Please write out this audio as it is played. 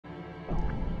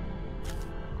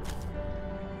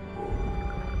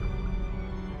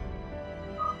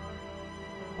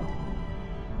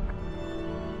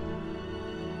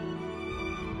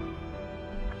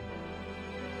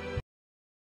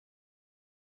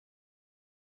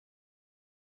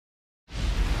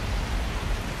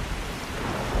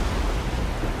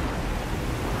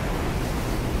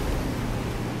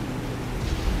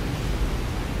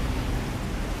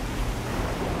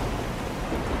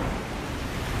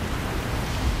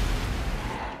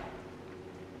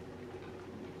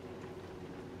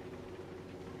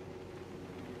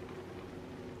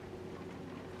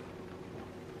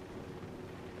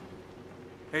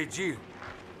Hey, Jill.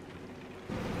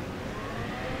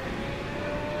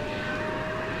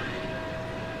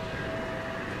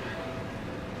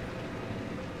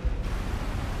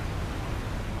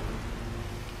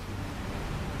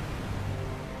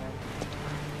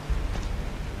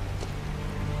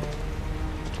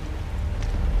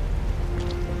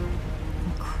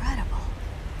 Incredible.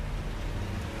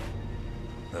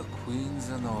 The Queen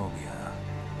Zenobia.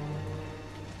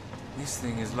 This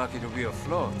thing is lucky to be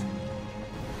afloat.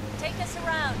 Take us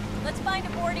around. Let's find a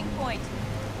boarding point.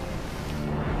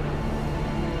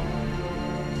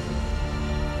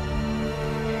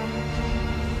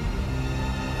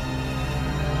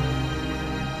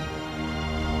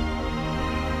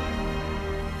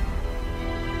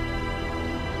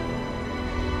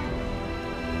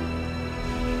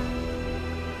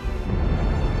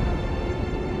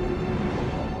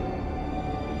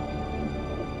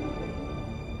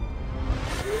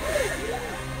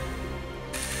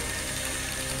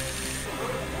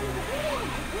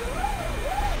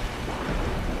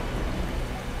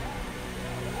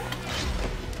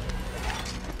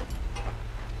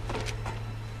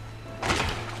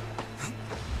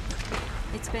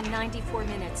 It's been 94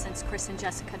 minutes since Chris and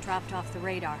Jessica dropped off the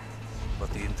radar.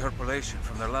 But the interpolation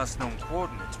from their last known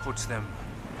coordinates puts them...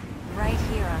 Right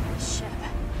here on this ship.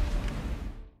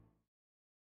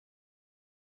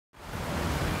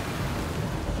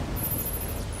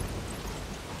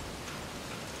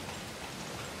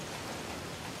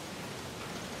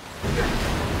 You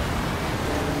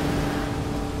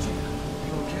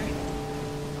okay?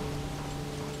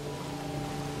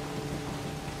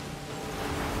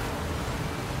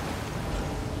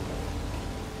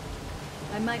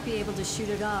 I might be able to shoot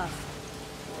it off.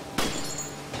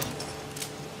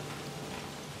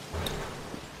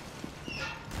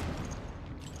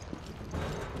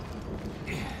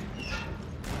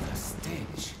 The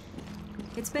stench.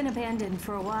 It's been abandoned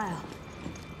for a while.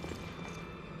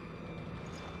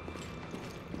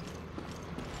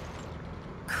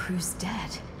 Crew's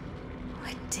dead.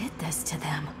 What did this to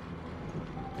them?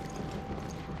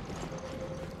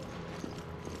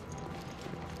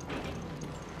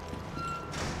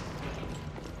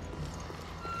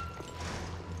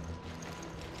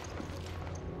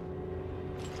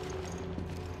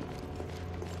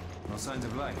 No signs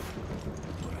of life.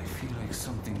 But I feel like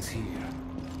something's here.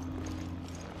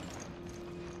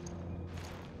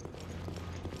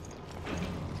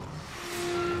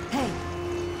 Hey,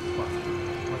 What?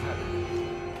 What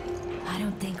happened? I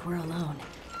don't think we're alone.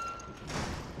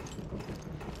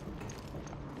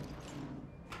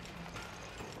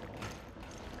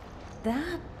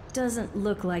 That doesn't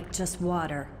look like just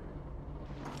water.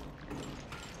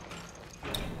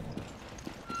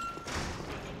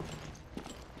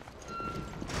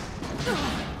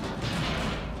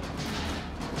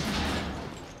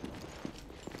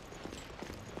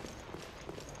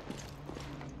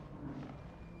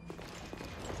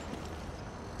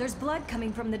 There's blood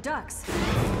coming from the ducts.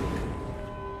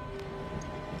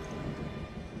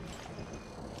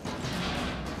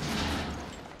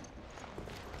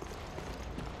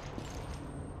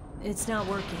 It's not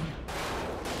working.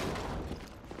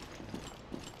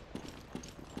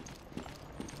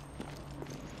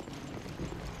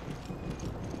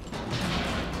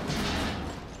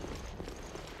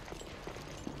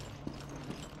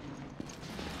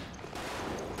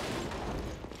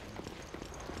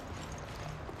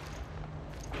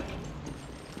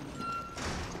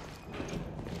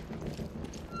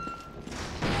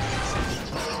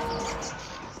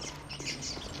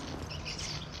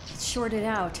 It's shorted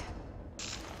out.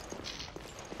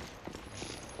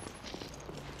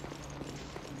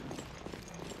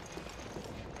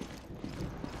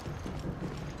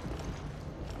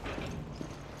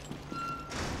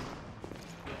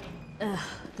 Ugh,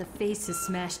 the face is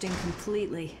smashed in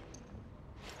completely.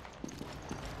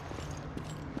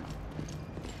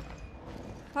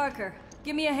 Parker,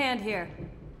 give me a hand here.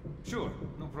 Sure,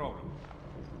 no problem.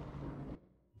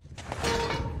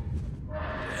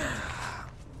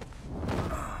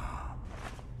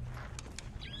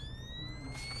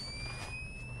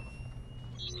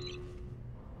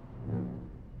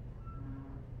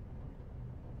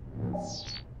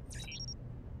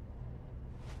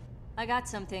 I got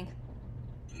something.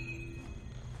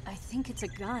 I think it's a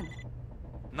gun.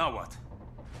 Now what?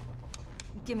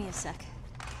 Give me a sec.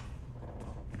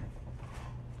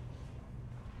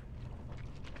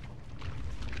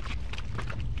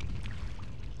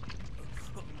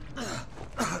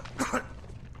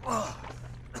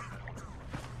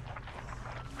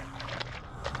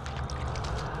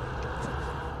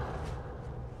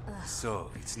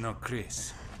 So, it's not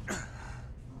Chris.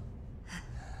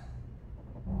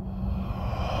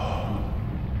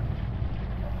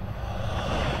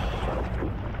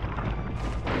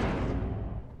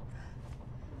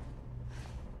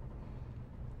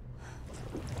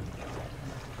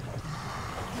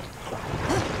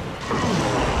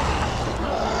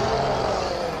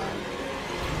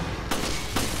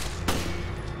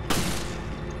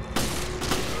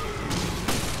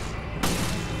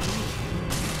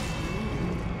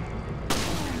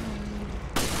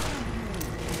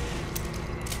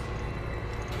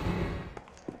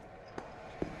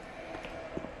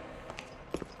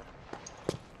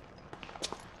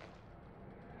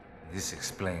 This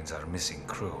explains our missing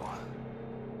crew.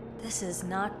 This is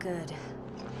not good.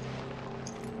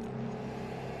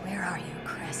 Where are you,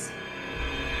 Chris?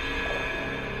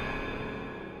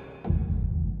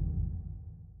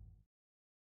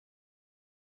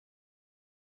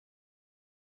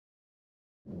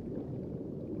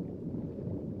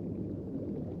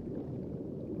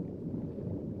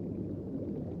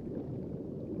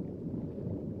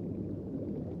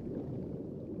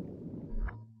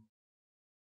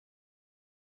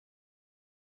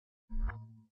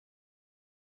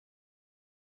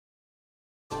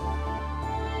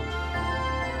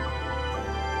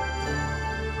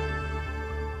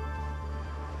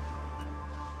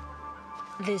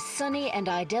 This sunny and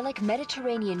idyllic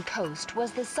Mediterranean coast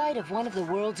was the site of one of the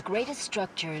world's greatest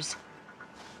structures.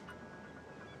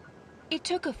 It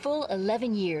took a full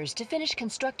 11 years to finish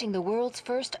constructing the world's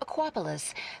first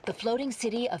Aquapolis, the floating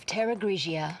city of Terra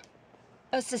Grigia.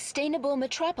 A sustainable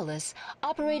metropolis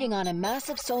operating on a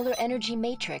massive solar energy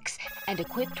matrix and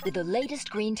equipped with the latest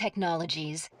green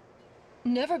technologies.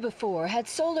 Never before had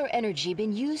solar energy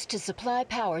been used to supply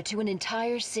power to an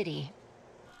entire city.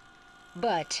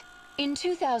 But in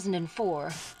 2004,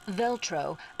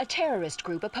 Veltro, a terrorist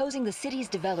group opposing the city's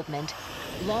development,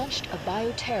 launched a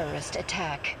bioterrorist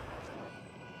attack.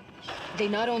 They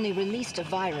not only released a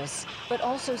virus, but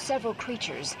also several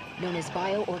creatures, known as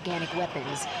bioorganic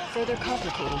weapons, further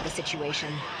complicating the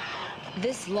situation.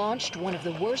 This launched one of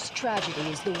the worst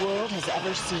tragedies the world has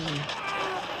ever seen.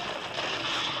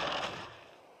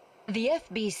 The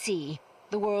FBC,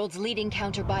 the world's leading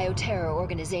counter-bioterror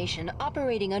organization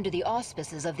operating under the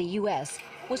auspices of the US,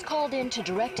 was called in to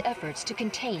direct efforts to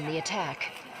contain the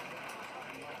attack.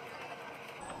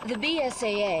 The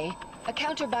BSAA, a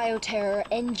counter-bioterror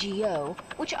NGO,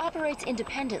 which operates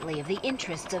independently of the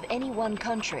interests of any one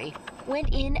country,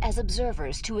 went in as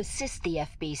observers to assist the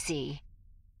FBC.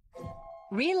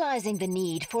 Realizing the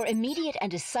need for immediate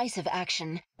and decisive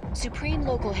action, Supreme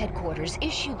Local Headquarters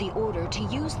issued the order to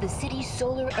use the city's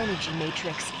solar energy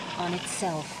matrix on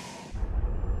itself.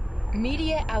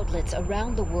 Media outlets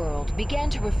around the world began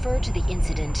to refer to the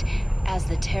incident as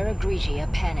the Terra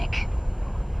Grigia Panic.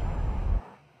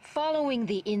 Following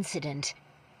the incident,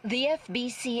 the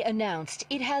FBC announced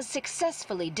it has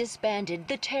successfully disbanded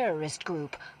the terrorist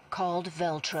group called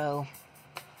Veltro.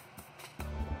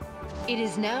 It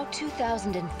is now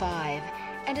 2005,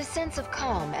 and a sense of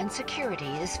calm and security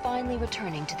is finally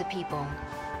returning to the people.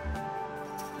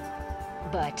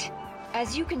 But,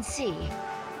 as you can see,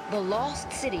 the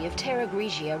lost city of Terra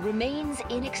Grigia remains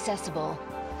inaccessible,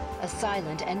 a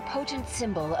silent and potent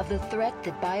symbol of the threat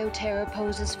that bioterror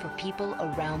poses for people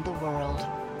around the world.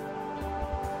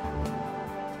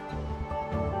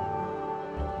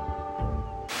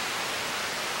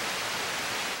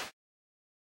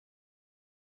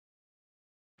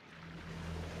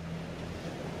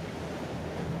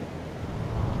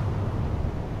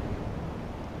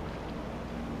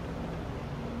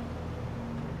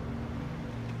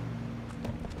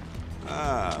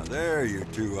 Ah, there you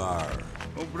two are.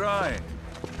 O'Brien,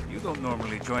 you don't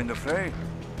normally join the fray.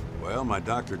 Well, my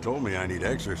doctor told me I need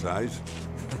exercise.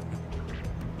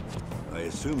 I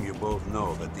assume you both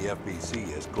know that the FBC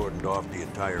has cordoned off the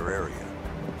entire area.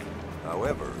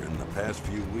 However, in the past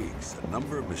few weeks, a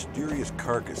number of mysterious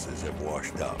carcasses have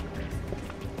washed up.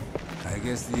 I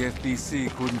guess the FBC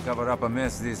couldn't cover up a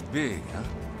mess this big, huh?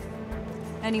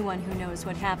 Anyone who knows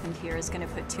what happened here is going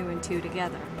to put two and two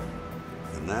together.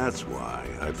 And that's why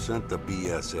I've sent the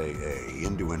BSAA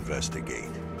in to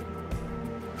investigate.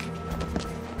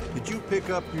 Did you pick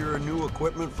up your new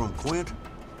equipment from Quint?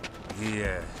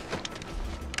 The,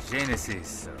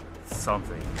 Genesis or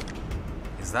something.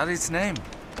 Is that its name?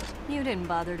 You didn't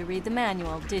bother to read the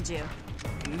manual, did you?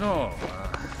 No,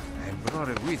 I brought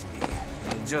it with me,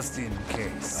 just in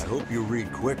case. I hope you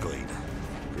read quickly,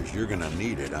 because you're gonna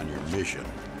need it on your mission.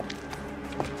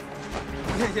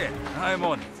 Yeah, I'm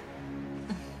on it.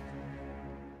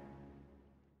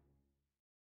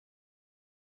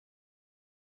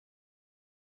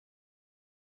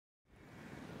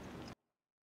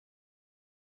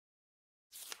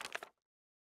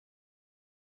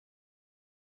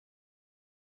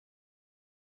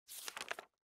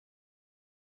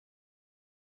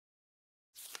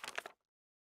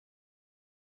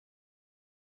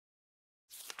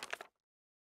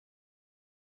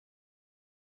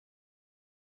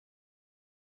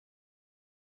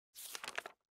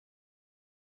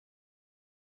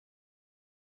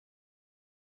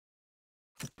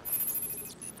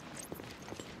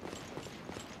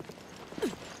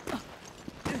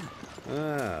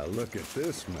 Ah, look at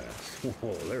this mess.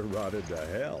 Whoa, they're rotted to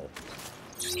hell.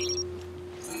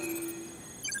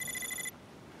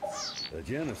 The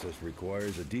Genesis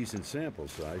requires a decent sample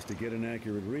size to get an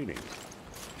accurate reading.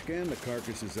 Scan the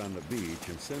carcasses on the beach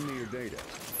and send me your data.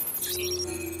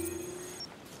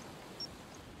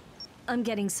 I'm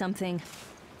getting something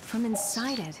from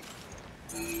inside it.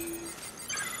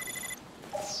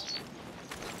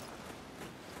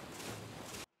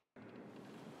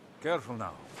 Careful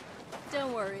now.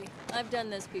 Don't worry, I've done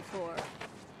this before.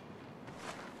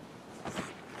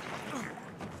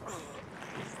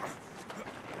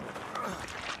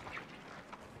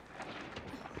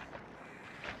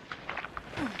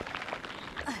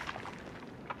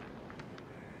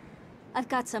 I've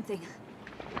got something.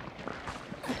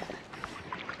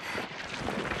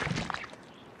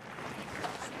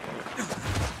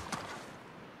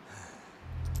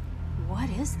 What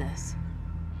is this?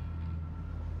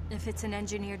 If it's an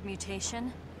engineered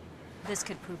mutation, this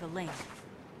could prove a link.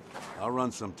 I'll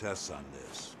run some tests on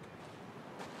this.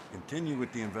 Continue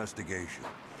with the investigation.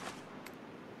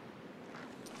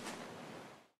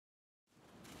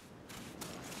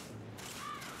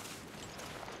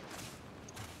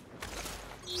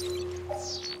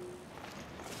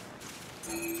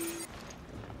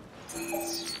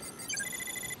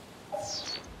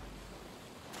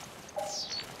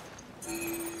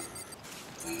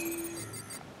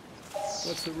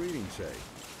 What's the reading say?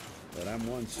 That I'm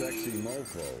one sexy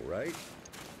mofo, right?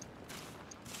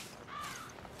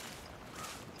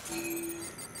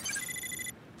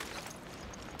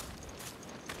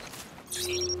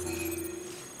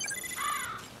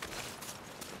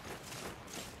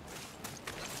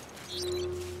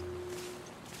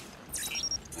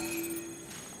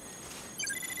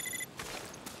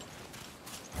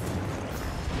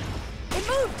 It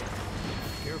moved!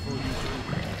 Careful, you two.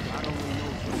 I don't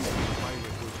know who's fight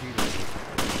with torpedoes.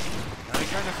 I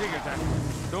kinda figured that.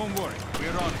 Don't worry,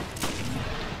 we're on it.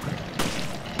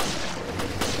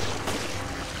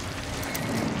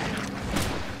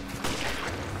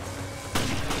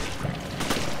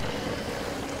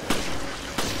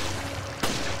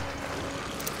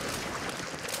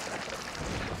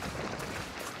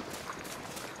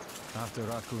 After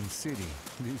Raccoon City,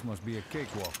 this must be a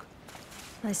cakewalk.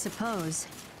 I suppose.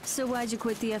 So why'd you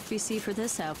quit the FBC for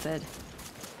this outfit?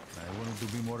 I wanted to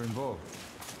be more involved.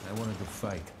 I wanted to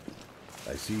fight.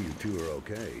 I see you two are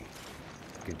okay.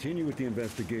 Continue with the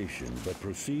investigation, but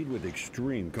proceed with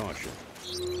extreme caution.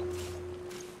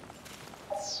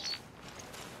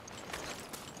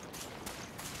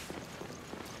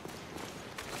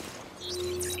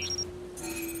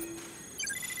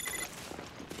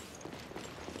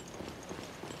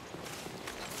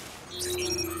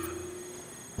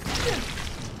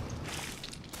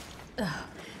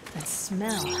 That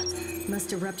smell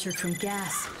must have ruptured from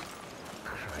gas.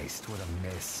 Christ, what a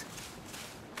mess.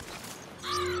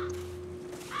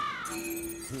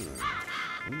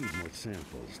 We need more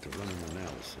samples to run an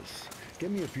analysis.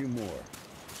 Give me a few more.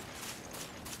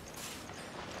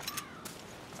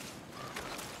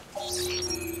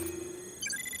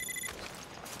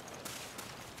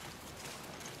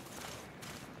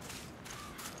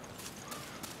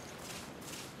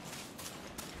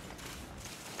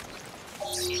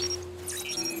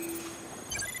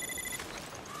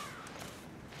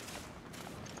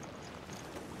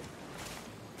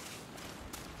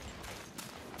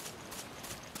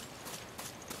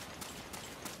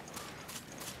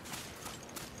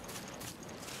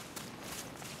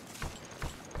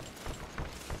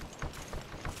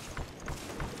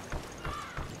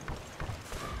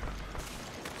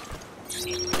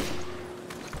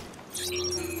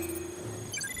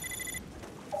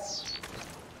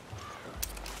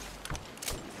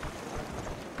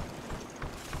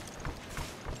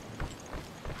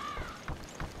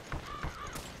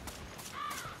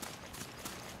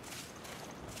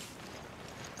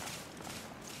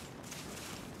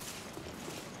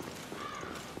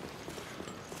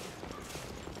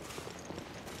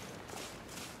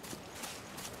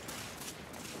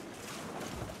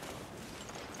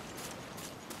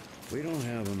 We don't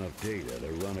have enough data to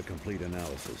run a complete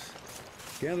analysis.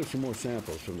 Gather some more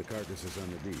samples from the carcasses on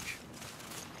the beach.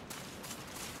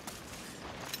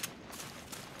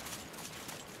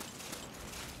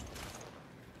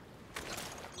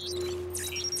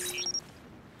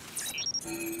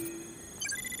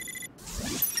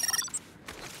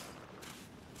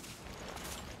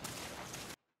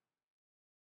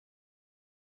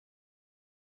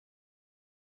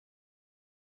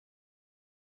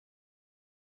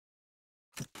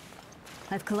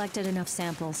 I've collected enough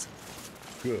samples.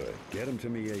 Good. Get them to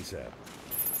me ASAP.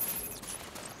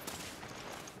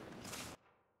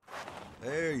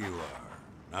 There you are.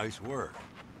 Nice work.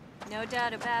 No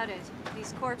doubt about it.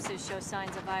 These corpses show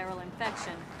signs of viral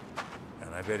infection.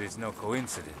 And I bet it's no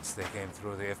coincidence they came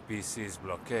through the FBC's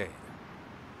blockade.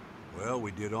 Well,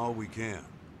 we did all we can.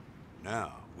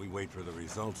 Now, we wait for the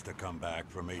results to come back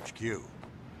from HQ.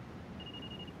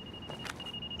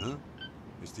 Huh?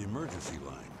 It's the emergency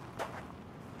line.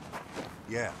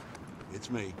 Yeah, it's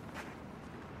me.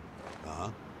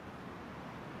 Uh-huh.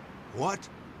 What?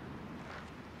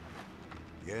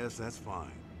 Yes, that's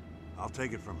fine. I'll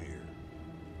take it from here.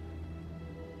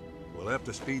 We'll have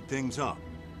to speed things up.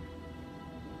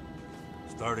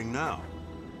 Starting now.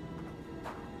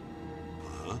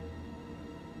 Uh-huh.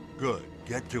 Good.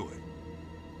 Get to it.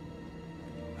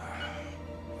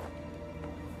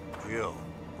 Jill,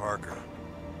 Parker.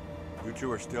 You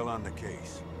two are still on the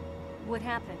case. What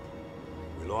happened?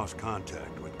 We lost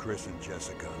contact with Chris and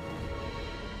Jessica.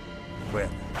 When?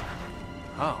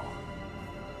 How?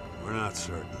 We're not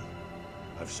certain.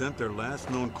 I've sent their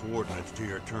last known coordinates to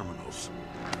your terminals.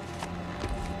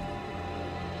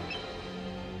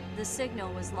 The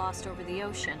signal was lost over the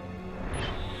ocean.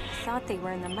 I thought they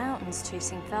were in the mountains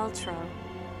chasing Veltro.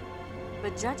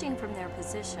 But judging from their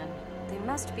position, they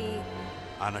must be...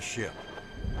 On a ship.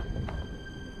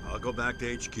 I'll go back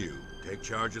to HQ, take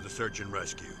charge of the search and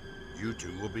rescue. You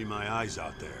two will be my eyes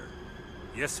out there.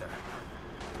 Yes, sir.